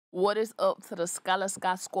What is up to the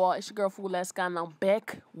skyereactss squad? It's your girl Skyereactss, and I'm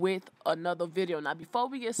back with another video. Now, before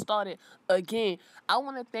we get started, again, I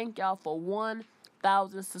want to thank y'all for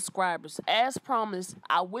 1,000 subscribers. As promised,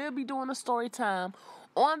 I will be doing a story time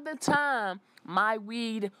on the time my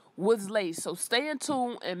weed was laced. So stay in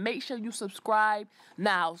tune and make sure you subscribe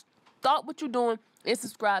now. Stop what you're doing and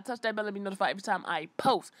subscribe. Touch that bell and be notified every time I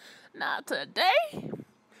post. Now, today,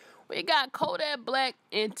 we got Kodak Black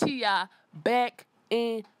and T.I. back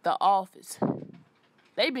in the office.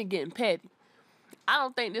 They been getting petty. I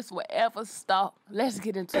don't think this will ever stop. Let's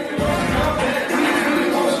get into it.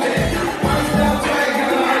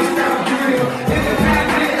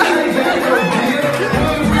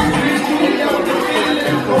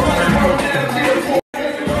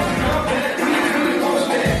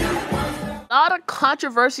 A lot of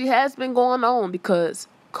controversy has been going on because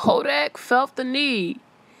Kodak felt the need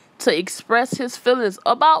to express his feelings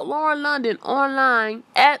about Lauren London online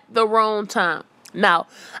at the wrong time. Now,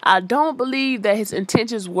 I don't believe that his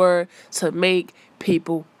intentions were to make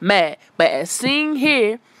people mad, but as seen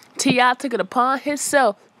here, T.I. took it upon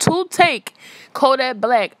himself to take Kodak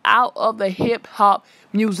Black out of the hip-hop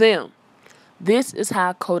museum. This is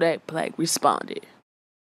how Kodak Black responded.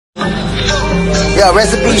 Yo,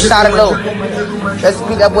 recipe shot it low.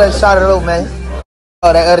 Recipe that boy shot it low, man.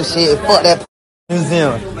 Oh, that other shit, fuck that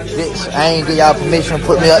museum. Bitch, I ain't get y'all permission to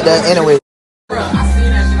put me up there anyway.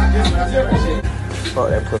 Fuck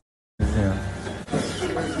that pussy museum.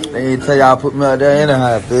 They ain't tell y'all put me up there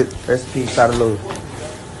anyhow, bitch. Recipe shot it low.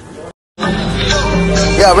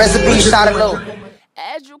 Yo, recipe shot it low.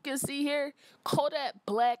 As you can see here, Kodak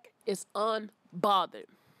Black is unbothered.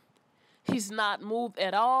 He's not moved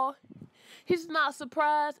at all. He's not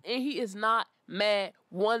surprised, and he is not mad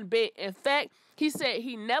one bit. In fact, he said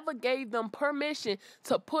he never gave them permission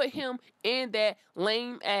to put him in that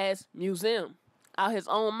lame-ass museum out his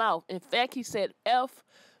own mouth. In fact, he said, F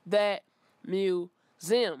that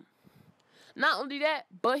museum. Not only that,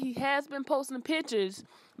 but he has been posting pictures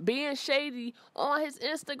being shady on his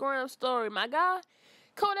Instagram story. My guy,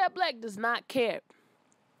 Kodak Black does not care.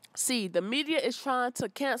 See, the media is trying to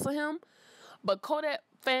cancel him, but Kodak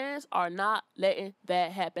fans are not letting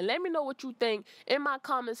that happen. Let me know what you think in my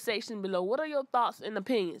comment section below. What are your thoughts and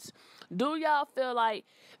opinions? Do y'all feel like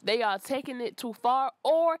they are taking it too far,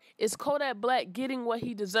 or is Kodak Black getting what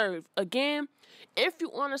he deserves? Again, if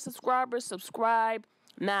you aren't a subscriber, subscribe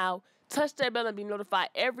now. Touch that bell and be notified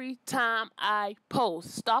every time I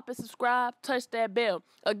post. Stop and subscribe. Touch that bell.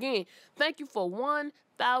 Again, thank you for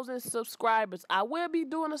 1,000 subscribers. I will be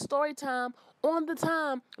doing a story time on the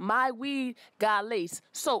time my weed got laced.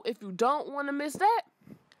 So if you don't want to miss that,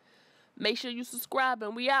 make sure you subscribe,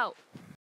 and we out.